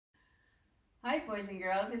Hi boys and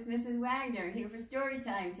girls, it's Mrs. Wagner here for story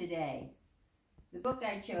time today. The book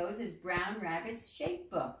I chose is Brown Rabbit's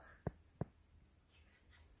Shape Book.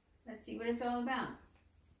 Let's see what it's all about.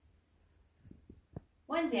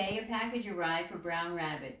 One day a package arrived for Brown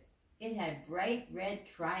Rabbit. It had bright red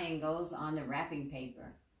triangles on the wrapping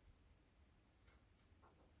paper.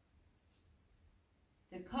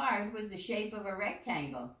 The card was the shape of a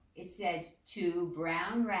rectangle. It said, "To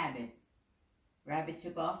Brown Rabbit." Rabbit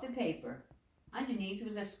took off the paper. Underneath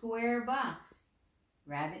was a square box.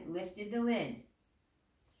 Rabbit lifted the lid.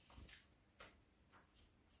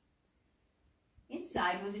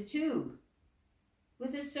 Inside was a tube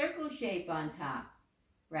with a circle shape on top.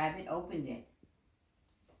 Rabbit opened it.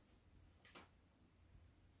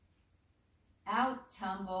 Out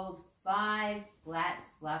tumbled 5 flat,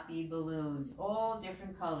 floppy balloons, all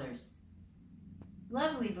different colors.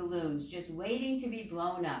 Lovely balloons just waiting to be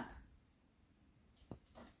blown up.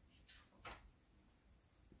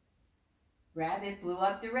 Rabbit blew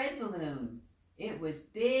up the red balloon. It was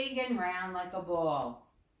big and round like a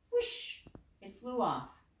ball. Whoosh! It flew off.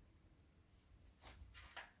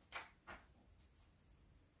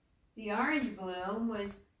 The orange balloon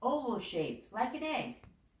was oval-shaped like an egg.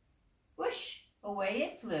 Whoosh! Away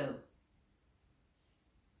it flew.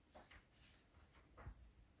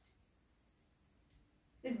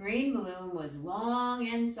 The green balloon was long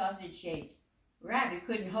and sausage-shaped. Rabbit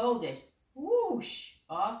couldn't hold it. Whoosh!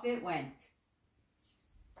 Off it went.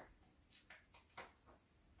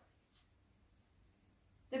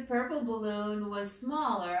 The purple balloon was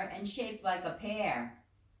smaller and shaped like a pear.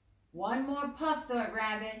 One more puff, thought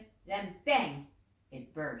Rabbit, then bang,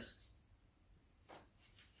 it burst.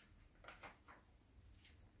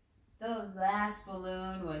 The last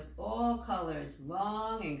balloon was all colors,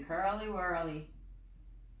 long and curly-whirly.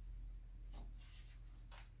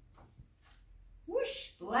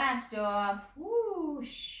 Whoosh, blast off,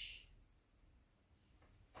 whoosh.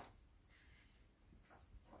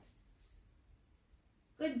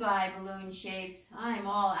 Goodbye, balloon shapes. I'm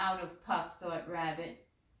all out of puff, thought Rabbit.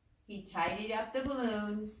 He tidied up the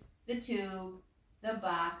balloons, the tube, the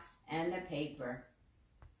box, and the paper.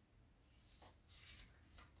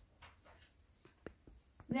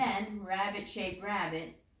 Then Rabbit-shaped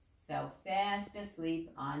Rabbit fell fast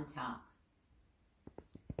asleep on top.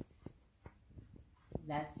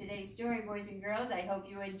 That's today's story, boys and girls. I hope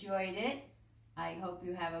you enjoyed it. I hope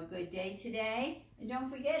you have a good day today. And don't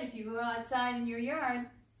forget, if you go outside in your yard,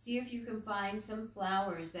 see if you can find some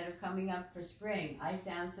flowers that are coming up for spring. I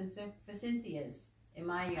found some forsythias in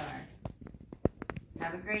my yard.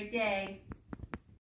 Have a great day.